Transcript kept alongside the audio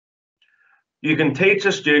You can teach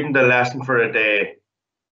a student a lesson for a day,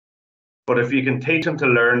 but if you can teach him to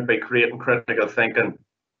learn by creating critical thinking,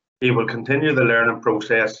 he will continue the learning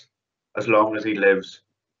process as long as he lives.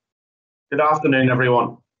 Good afternoon,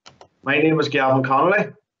 everyone. My name is Gavin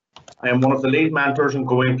Connolly. I am one of the lead mentors in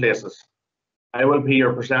Going Places. I will be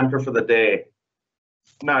your presenter for the day.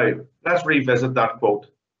 Now, let's revisit that quote.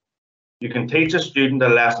 You can teach a student a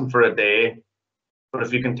lesson for a day, but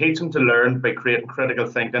if you can teach him to learn by creating critical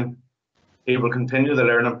thinking, he will continue the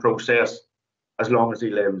learning process as long as he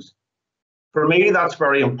lives. For me, that's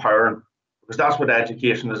very empowering because that's what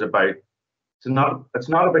education is about. It's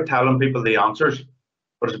not about telling people the answers,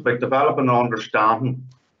 but it's about developing understanding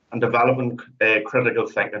and developing critical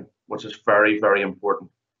thinking, which is very, very important.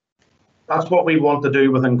 That's what we want to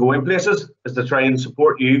do within Going Places, is to try and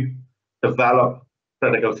support you develop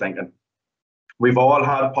critical thinking. We've all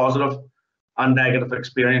had positive and negative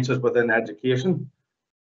experiences within education.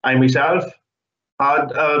 I myself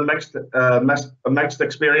had a mixed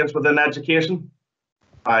experience within education.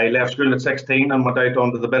 I left school at 16 and went out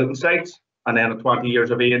onto the building sites, and then at 20 years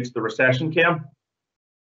of age, the recession came.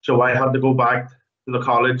 So I had to go back to the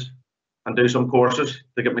college and do some courses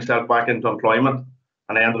to get myself back into employment.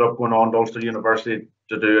 And I ended up going on to Ulster University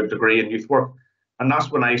to do a degree in youth work. And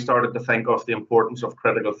that's when I started to think of the importance of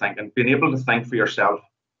critical thinking, being able to think for yourself.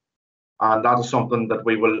 And that is something that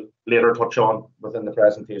we will later touch on within the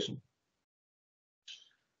presentation.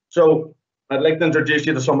 So I'd like to introduce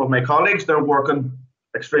you to some of my colleagues. They're working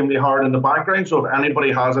extremely hard in the background. So if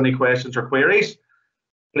anybody has any questions or queries,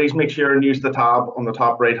 please make sure and use the tab on the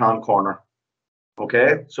top right-hand corner.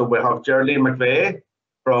 Okay, so we have Geraldine McVeigh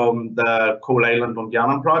from the Coal Island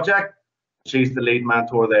Dungannon project. She's the lead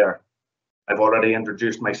mentor there. I've already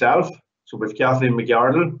introduced myself. So we've Kathleen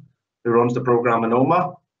McGardle, who runs the program in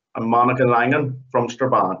Omagh, and Monica Langan from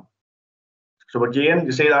Strabane. So again,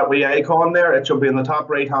 you see that wee icon there? It should be in the top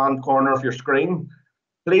right-hand corner of your screen.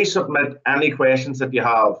 Please submit any questions that you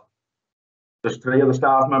have. There's 3 of the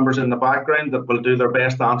staff members in the background that will do their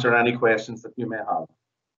best to answer any questions that you may have.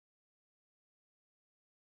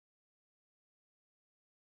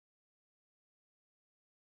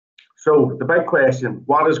 So the big question,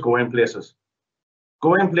 what is Going Places?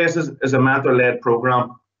 Going Places is a mentor-led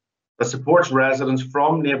programme that supports residents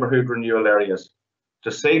from neighbourhood renewal areas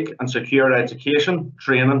to seek and secure education,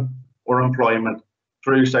 training or employment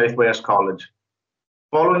through South West College.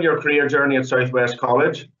 Following your career journey at South West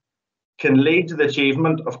College can lead to the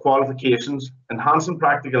achievement of qualifications, enhancing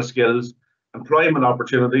practical skills, employment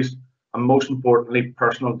opportunities, and most importantly,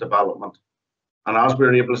 personal development. And as we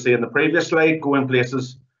were able to see in the previous slide, Going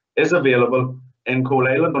Places is available in Coal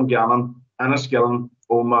Island, Dungannon, Enniskillen,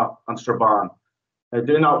 Omagh and Strabane. Now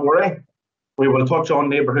do not worry, we will touch on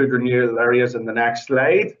neighbourhood renewal areas in the next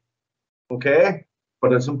slide, okay?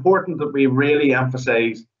 But it's important that we really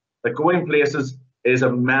emphasise that Going Places is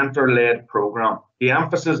a mentor-led programme. The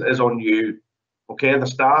emphasis is on you, okay? The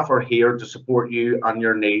staff are here to support you and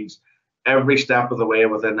your needs every step of the way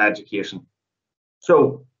within education.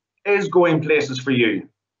 So, is Going Places for you?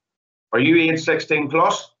 Are you age 16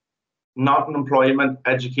 plus? Not in employment,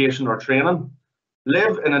 education or training,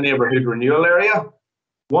 live in a neighbourhood renewal area,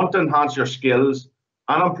 want to enhance your skills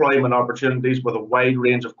and employment opportunities with a wide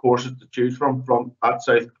range of courses to choose from at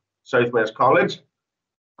South West College,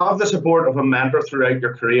 have the support of a mentor throughout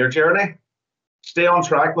your career journey, stay on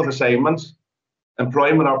track with assignments,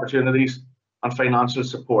 employment opportunities and financial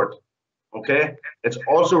support. Okay, it's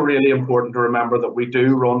also really important to remember that we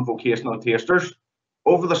do run vocational tasters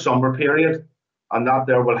over the summer period, and that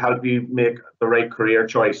there will help you make the right career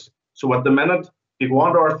choice. So at the minute, if you go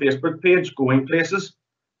onto our Facebook page, Going Places,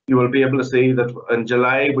 you will be able to see that in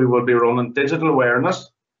July we will be running digital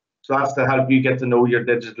awareness. So that's to help you get to know your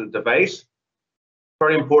digital device.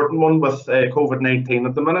 Very important one with COVID-19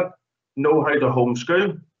 at the minute, know how to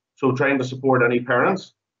homeschool. So trying to support any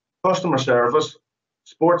parents, customer service,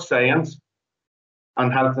 sports science,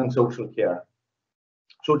 and health and social care.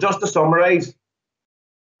 So just to summarise,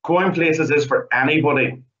 Going Places is for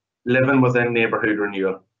anybody living within neighbourhood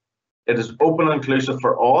renewal. It is open and inclusive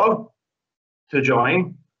for all to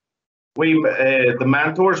join. The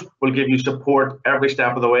mentors will give you support every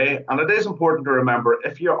step of the way, and it is important to remember,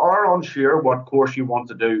 if you are unsure what course you want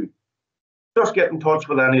to do, just get in touch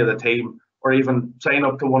with any of the team or even sign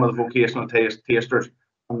up to one of the vocational tasters,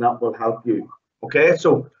 and that will help you. Okay,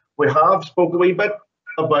 so we have spoke a wee bit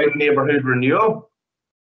about neighbourhood renewal.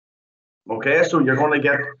 Okay, so you're going to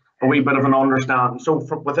get a wee bit of an understanding. So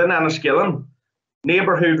within Enniskillen,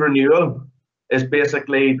 neighbourhood renewal is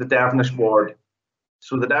basically the Devenish ward.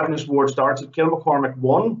 So the Devenish ward starts at Kilmaccormack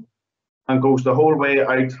 1 and goes the whole way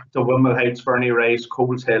out to Windmill Heights, Fernie Rise,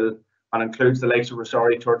 Coles Hill, and includes the likes of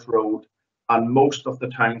Rosario Church Road and most of the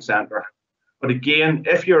town centre. But again,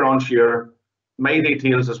 if you're unsure, my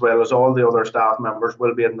details as well as all the other staff members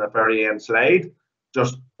will be in the very end slide.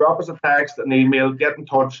 Just drop us a text, an email, get in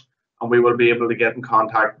touch, and we will be able to get in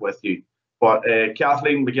contact with you. But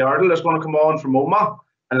Kathleen McArdle is going to come on from Omagh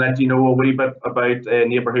and let you know a wee bit about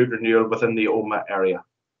neighbourhood renewal within the Omagh area.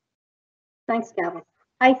 Thanks, Gavin.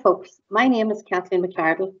 Hi folks, my name is Kathleen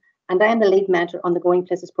McArdle and I am the lead mentor on the Going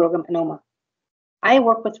Places programme in Omagh. I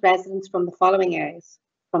work with residents from the following areas: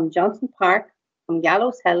 from Johnson Park, from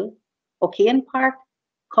Gallows Hill, O'Kane Park,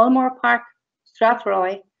 Culmore Park,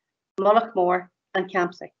 Strathroy, Mullaghmore and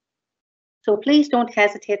Campsie. So please don't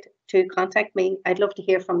hesitate to contact me. I'd love to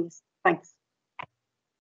hear from you. Thanks.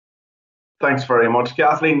 Thanks very much,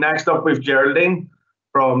 Kathleen. Next up, we've Geraldine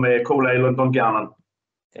from Coal Island, Dungannon.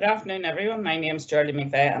 Good afternoon, everyone. My name is Geraldine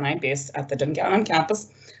McVeigh and I'm based at the Dungannon campus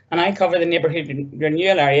and I cover the neighbourhood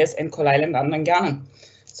renewal areas in Coal Island and Dungannon.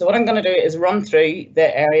 So what I'm going to do is run through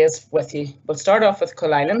the areas with you. We'll start off with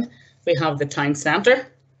Coal Island. We have the town centre,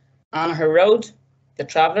 Anaher Road, the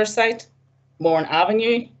Traveller site, Mourne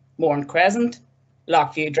Avenue, Mourne Crescent,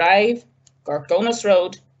 Lockview Drive, Gartgonis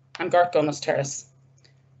Road and Gartgonis Terrace.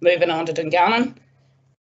 Moving on to Dungannon,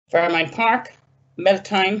 Fairmount Park,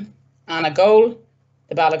 Milltown, Annagole,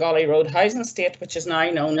 the Ballagolly Road Housing Estate, which is now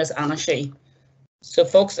known as Annashee. So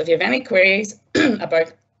folks, if you have any queries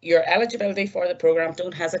about your eligibility for the programme,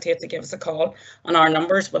 don't hesitate to give us a call, and our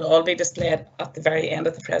numbers will all be displayed at the very end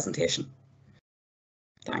of the presentation.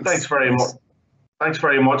 Thanks. Thanks very much. Thanks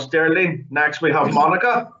very much, Geraldine. Next we have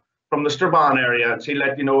Monica from the Strabane area, and she'll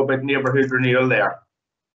let you know about neighbourhood renewal there.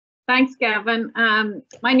 Thanks, Gavin.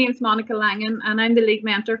 My name is Monica Langan and I'm the lead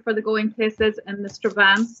mentor for the Going Places in the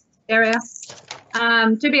Strabane area.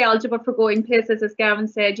 To be eligible for Going Places, as Gavin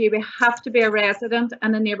said, you have to be a resident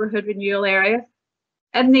in a neighbourhood renewal area.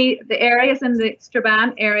 And the areas in the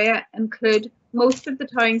Strabane area include most of the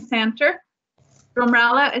town centre,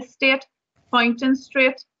 Drumralla Estate, Fountain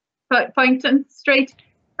Street,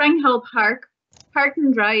 Springhill Park,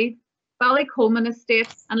 Parton Drive, Ballycoman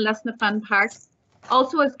Estate and Lisnafin Park.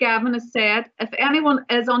 Also, as Gavin has said, if anyone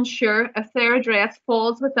is unsure if their address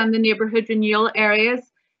falls within the neighbourhood renewal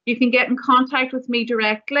areas, you can get in contact with me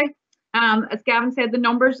directly. As Gavin said, the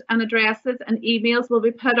numbers and addresses and emails will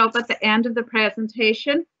be put up at the end of the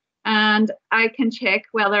presentation, and I can check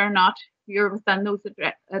whether or not you're within those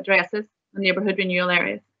addresses, the neighbourhood renewal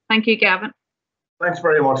areas. Thank you, Gavin. Thanks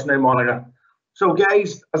very much, now, Monica. So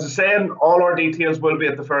guys, as I said, all our details will be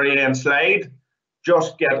at the very end slide.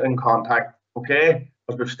 Just get in contact, okay?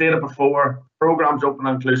 As we've stated before, programme's open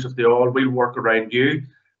and inclusive to all. We'll work around you.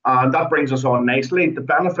 And that brings us on nicely. The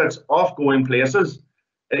benefits of Going Places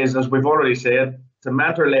is, as we've already said, it's a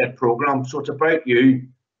mentor-led programme. So it's about you.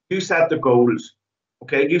 You set the goals,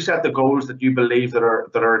 okay? You set the goals that you believe that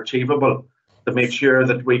are achievable to make sure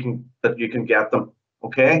that you can get them,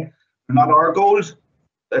 okay? Not our goals.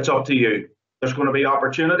 It's up to you. There's going to be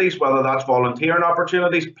opportunities, whether that's volunteering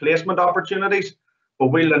opportunities, placement opportunities, but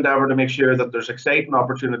we'll endeavour to make sure that there's exciting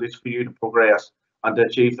opportunities for you to progress and to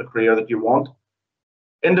achieve the career that you want.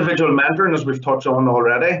 Individual mentoring, as we've touched on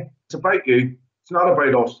already, it's about you. It's not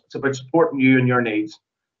about us. It's about supporting you and your needs.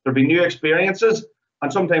 There'll be new experiences,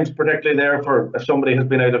 and sometimes particularly there for if somebody has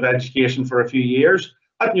been out of education for a few years,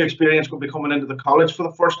 that new experience will be coming into the college for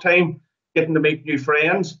the first time, getting to meet new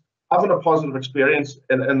friends, having a positive experience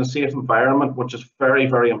in a safe environment, which is very,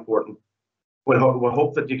 very important. We'll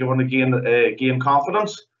hope that you can gain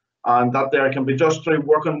confidence, and that there can be just through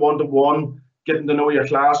working one-to-one, getting to know your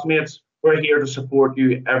classmates. We're here to support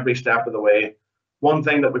you every step of the way. One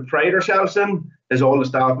thing that we pride ourselves in is all the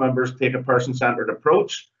staff members take a person-centred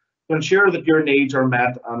approach to ensure that your needs are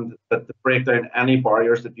met and that to break down any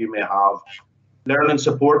barriers that you may have. Learning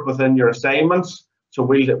support within your assignments, so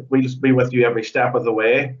we'll be with you every step of the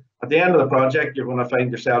way. At the end of the project, you're going to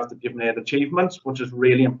find yourself that you've made achievements, which is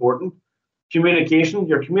really important. Communication,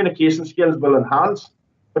 your communication skills will enhance,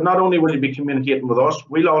 but not only will you be communicating with us,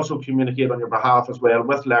 we'll also communicate on your behalf as well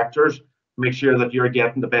with lecturers to make sure that you're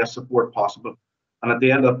getting the best support possible. And at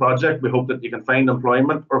the end of the project, we hope that you can find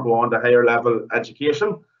employment or go on to higher level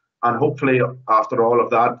education. And hopefully, after all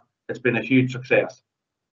of that, it's been a huge success.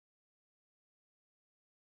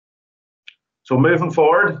 So moving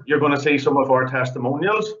forward, you're going to see some of our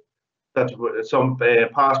testimonials that some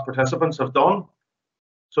past participants have done.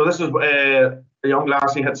 So this is a young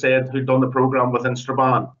lassie had said who'd done the programme within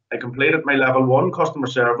Strabane. I completed my level 1 customer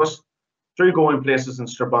service through Going Places in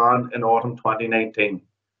Strabane in autumn 2019.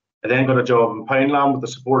 I then got a job in Poundland with the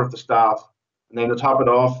support of the staff, and then to top it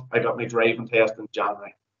off, I got my driving test in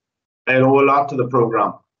January. I owe a lot to the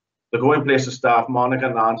programme. The Going Places staff, Monica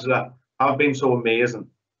and Angela, have been so amazing.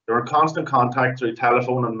 They're in constant contact through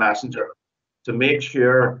telephone and messenger to make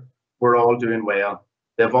sure we're all doing well.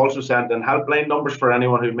 They've also sent in helpline numbers for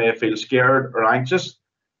anyone who may feel scared or anxious.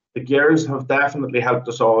 The girls have definitely helped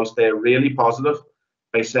us all stay really positive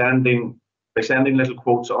by sending little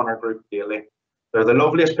quotes on our group daily. They're the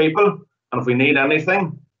loveliest people, and if we need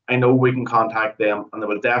anything, I know we can contact them, and they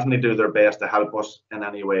will definitely do their best to help us in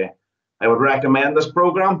any way. I would recommend this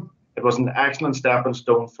program. It was an excellent stepping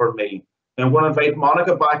stone for me. And I'm going to invite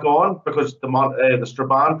Monica back on, because the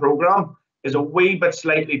Strabane program is a wee bit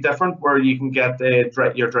slightly different, where you can get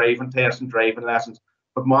your driving test and driving lessons.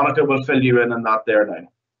 But Monica will fill you in on that there now.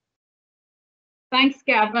 Thanks,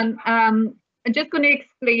 Gavin. I'm just going to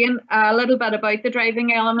explain a little bit about the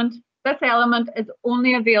driving element. This element is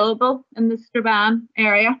only available in the Strabane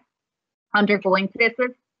area under Going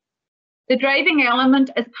Places. The driving element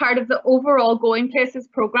is part of the overall Going Places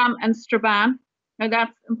programme in Strabane. Now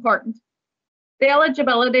that's important. The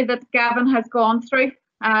eligibility that Gavin has gone through,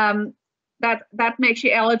 that makes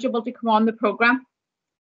you eligible to come on the programme.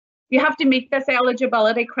 You have to meet this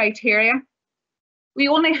eligibility criteria. We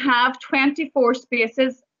only have 24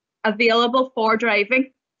 spaces available for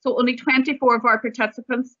driving, so only 24 of our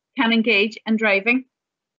participants can engage in driving.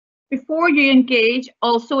 Before you engage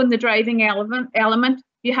also in the driving element,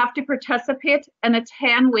 you have to participate in a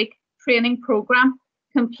 10-week training programme,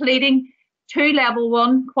 completing 2 level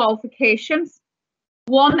 1 qualifications,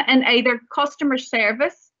 one in either customer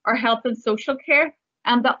service or health and social care,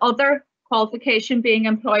 and the other qualification being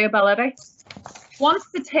employability. Once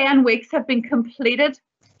the 10 weeks have been completed,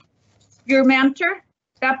 your mentor,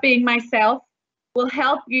 that being myself, will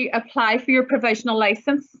help you apply for your provisional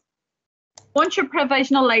licence. Once your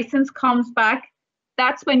provisional licence comes back,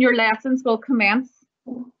 that's when your lessons will commence.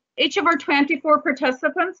 Each of our 24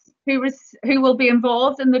 participants who will be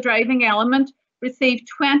involved in the driving element receive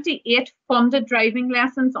 28 funded driving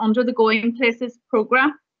lessons under the Going Places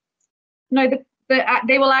programme. Now,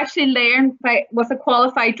 they will actually learn with a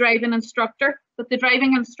qualified driving instructor, but the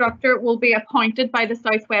driving instructor will be appointed by the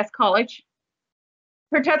South West College.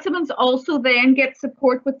 Participants also then get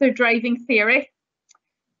support with their driving theory.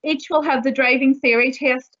 Each will have the driving theory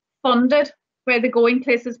test funded by the Going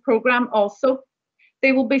Places programme also.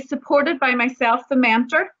 They will be supported by myself, the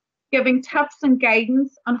mentor, giving tips and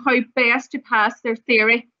guidance on how best to pass their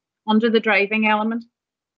theory under the driving element.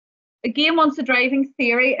 Again, once the driving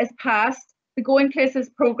theory is passed, the Going Places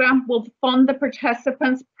programme will fund the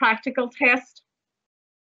participants' practical test.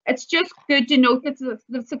 It's just good to note that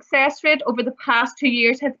the success rate over the past 2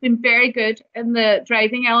 years has been very good in the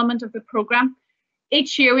driving element of the programme.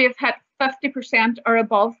 Each year we have hit 50% or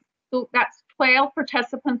above, so that's 12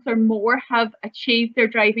 participants or more have achieved their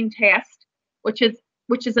driving test, which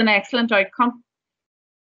is an excellent outcome.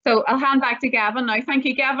 So I'll hand back to Gavin now. Thank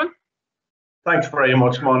you, Gavin. Thanks very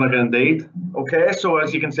much, Monica, indeed. Okay, so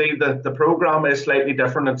as you can see, the programme is slightly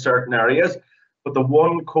different in certain areas, but the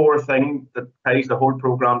one core thing that ties the whole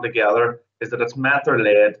programme together is that it's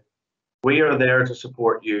mentor-led. We are there to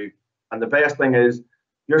support you. And the best thing is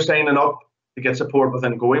you're signing up to get support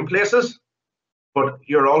within Going Places, but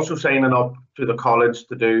you're also signing up to the college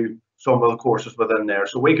to do some of the courses within there.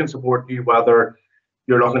 So we can support you whether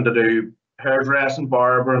you're looking to do hairdressing,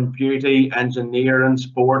 barbering, beauty, engineering,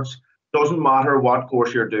 sports. Doesn't matter what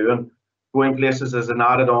course you're doing. Going Places is an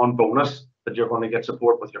added on bonus that you're going to get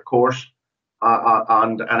support with your course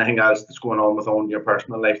and anything else that's going on within your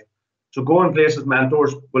personal life. So Going Places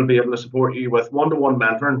mentors will be able to support you with one-to-one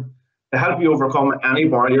mentoring to help you overcome any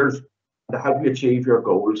barriers, to help you achieve your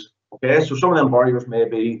goals. Okay, so some of them barriers may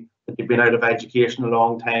be that you've been out of education a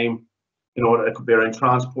long time, you know, it could be around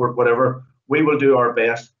transport, whatever. We will do our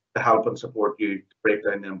best to help and support you to break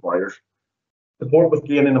down them barriers. Support with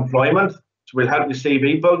gaining employment, so we'll help you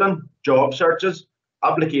CV building, job searches,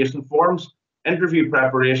 application forms, interview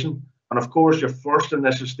preparation, and of course your first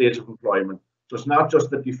initial stage of employment. So it's not just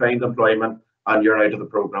that you find employment and you're out of the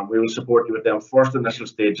programme. We will support you with them first initial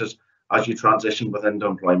stages as you transition within the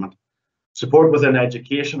employment. Support within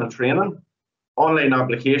education and training, online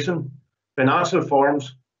application, financial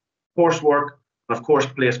forms, coursework, and of course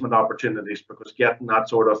placement opportunities, because getting that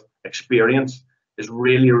sort of experience is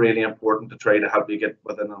really, really important to try to help you get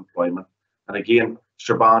within employment. And again,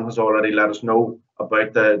 Strabane has already let us know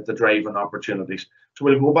about the driving opportunities. So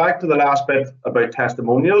we'll go back to the last bit about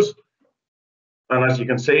testimonials. And as you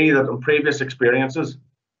can see that in previous experiences,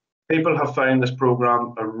 people have found this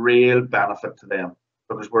programme a real benefit to them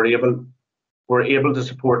because we're able to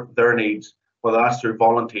support their needs, whether that's through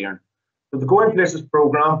volunteering. So the Going Places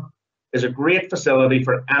programme is a great facility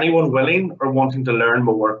for anyone willing or wanting to learn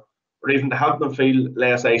more, or even to help them feel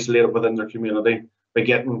less isolated within their community. by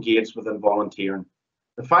getting engaged within volunteering.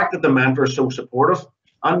 The fact that the mentor is so supportive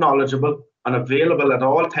and knowledgeable and available at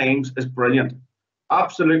all times is brilliant.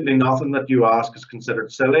 Absolutely nothing that you ask is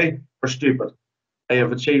considered silly or stupid. I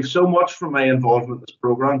have achieved so much from my involvement in this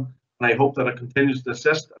programme, and I hope that it continues to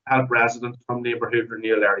assist and help residents from neighbourhood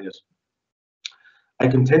renewal areas. I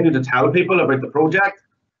continue to tell people about the project,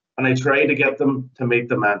 and I try to get them to meet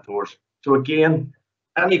the mentors. So again,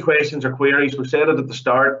 any questions or queries, we said it at the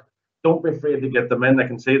start, don't be afraid to get them in. I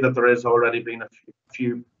can see that there has already been a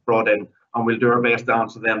few brought in, and we'll do our best to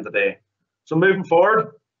answer them today. So moving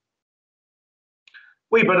forward,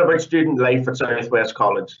 wee bit about student life at South West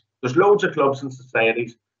College. There's loads of clubs and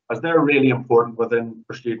societies, as they're really important within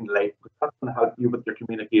your student life, because that's going to help you with your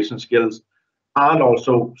communication skills and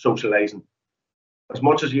also socialising. As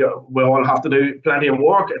much as we all have to do plenty of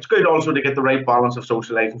work, it's good also to get the right balance of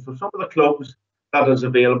socialising. So some of the clubs that is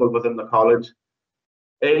available within the college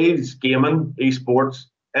is gaming, esports,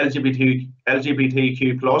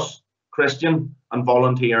 LGBTQ+, Christian and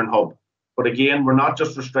volunteering hub. But again, we're not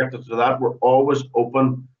just restricted to that, we're always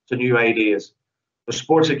open to new ideas. The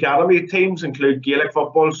sports academy teams include Gaelic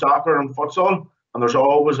football, soccer and futsal, and there's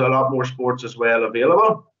always a lot more sports as well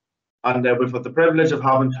available. And we've got the privilege of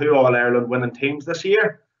having 2 All-Ireland winning teams this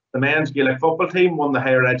year. The men's Gaelic football team won the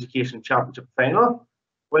Higher Education Championship final,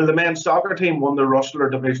 while the men's soccer team won the Rustler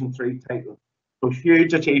Division 3 title. So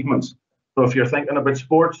huge achievements. So if you're thinking about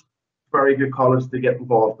sports, very good college to get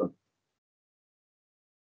involved in.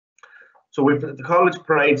 So the college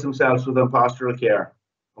prides themselves within pastoral care.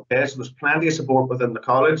 Okay, so there's plenty of support within the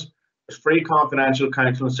college. There's free confidential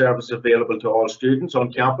counselling service available to all students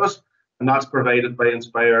on campus, and that's provided by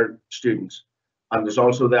Inspire students. And there's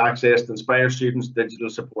also the access to Inspire Students Digital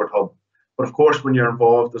Support Hub. But of course, when you're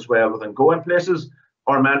involved as well within Going Places,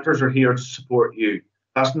 our mentors are here to support you.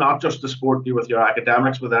 That's not just to support you with your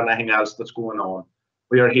academics, with anything else that's going on.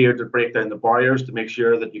 We are here to break down the barriers to make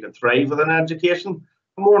sure that you can thrive within education,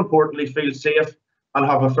 and more importantly, feel safe and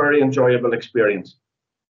have a very enjoyable experience.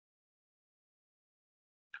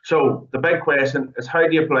 So the big question is, how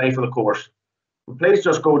do you apply for the course? Well, please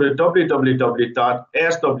just go to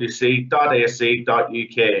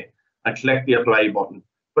www.swc.ac.uk and click the apply button.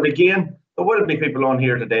 But again, there will be people on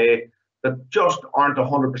here today that just aren't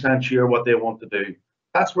 100% sure what they want to do.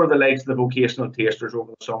 That's where the likes of the vocational tasters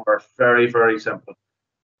over the summer are very, very simple.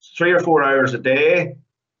 It's 3 or 4 hours a day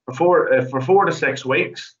for 4 to 6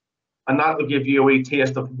 weeks, and that will give you a wee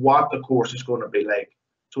taste of what the course is going to be like.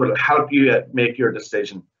 So it'll help you make your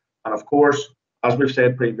decision. And of course, as we've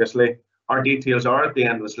said previously, our details are at the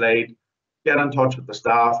end of the slide. Get in touch with the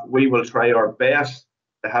staff. We will try our best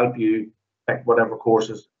to help you pick whatever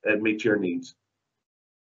courses meet your needs.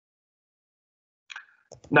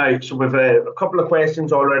 Now, so we've a couple of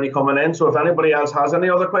questions already coming in. So if anybody else has any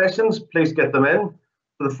other questions, please get them in.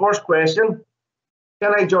 So the first question,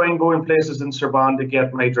 can I join Going Places in Strabane to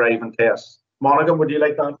get my driving test? Monica, would you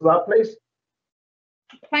like to answer that, please?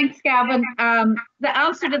 Thanks, Gavin. The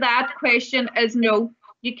answer to that question is no.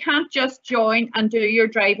 You can't just join and do your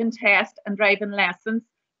driving test and driving lessons.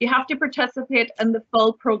 You have to participate in the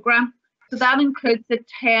full programme. So that includes a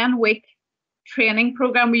 10-week training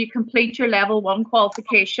programme where you complete your level 1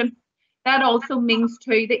 qualification. That also means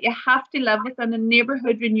too that you have to live within a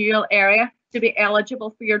neighbourhood renewal area to be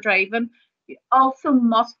eligible for your driving. You also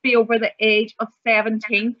must be over the age of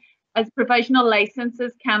 17, as provisional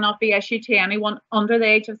licences cannot be issued to anyone under the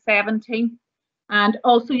age of 17. And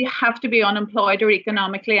also you have to be unemployed or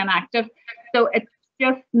economically inactive. So it's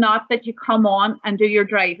just not that you come on and do your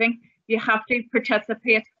driving. You have to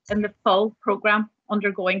participate in the full programme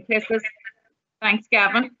under Going Places. Thanks,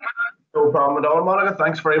 Gavin. No problem at all, Monica.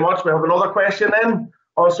 Thanks very much. We have another question in.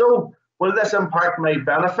 Also, will this impact my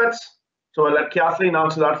benefits? So I'll let Kathleen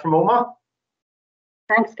answer that from OMA.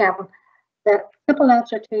 Thanks, Gavin. The simple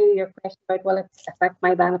answer to your question about will it affect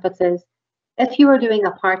my benefits is, if you are doing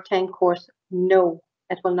a part-time course, no,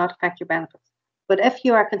 it will not affect your benefits. But if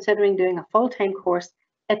you are considering doing a full-time course,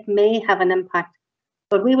 it may have an impact.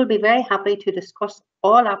 But we will be very happy to discuss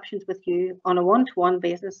all options with you on a one-to-one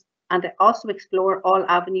basis and also explore all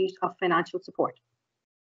avenues of financial support.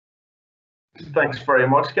 Thanks very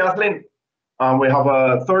much, Kathleen. We have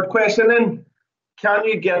a third question in. Can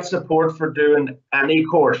you get support for doing any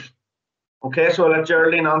course? Okay, so I'll let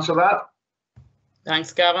Geraldine answer that.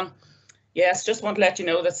 Thanks, Gavin. Yes, just want to let you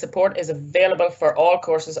know that support is available for all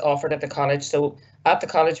courses offered at the college. So at the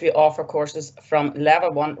college, we offer courses from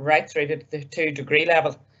level 1 right through to the 2 degree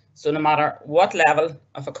level. So no matter what level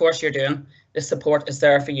of a course you're doing, the support is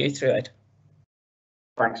there for you throughout.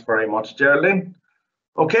 Thanks very much, Geraldine.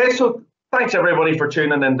 Okay, so thanks everybody for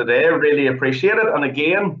tuning in today. I really appreciate it. And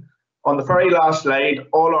again, On the very last slide,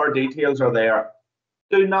 all our details are there.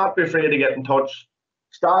 Do not be afraid to get in touch.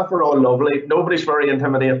 Staff are all lovely. Nobody's very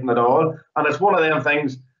intimidating at all. And it's one of them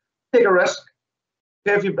things, take a risk.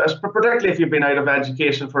 Particularly if you've been out of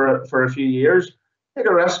education for a few years, take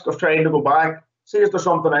a risk of trying to go back. See if there's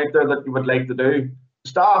something out there that you would like to do.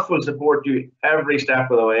 Staff will support you every step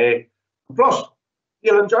of the way. Plus,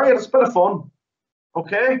 you'll enjoy it. It's a bit of fun.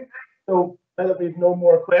 Okay? So, now that we've no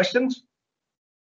more questions,